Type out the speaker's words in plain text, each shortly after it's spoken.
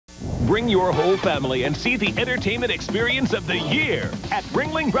Bring your whole family and see the entertainment experience of the year at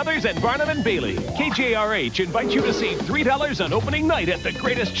Ringling Brothers and Barnum and Bailey. KJRH invites you to save $3 on opening night at the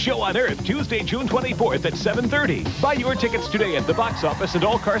greatest show on earth, Tuesday, June 24th at 7:30. Buy your tickets today at the box office and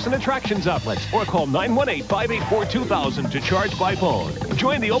all Carson Attractions outlets, or call 918-584-2000 to charge by phone.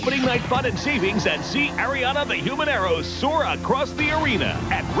 Join the opening night fun and savings and see Ariana the Human Arrow soar across the arena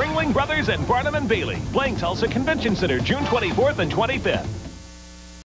at Ringling Brothers and Barnum and Bailey, playing Tulsa Convention Center, June 24th and 25th.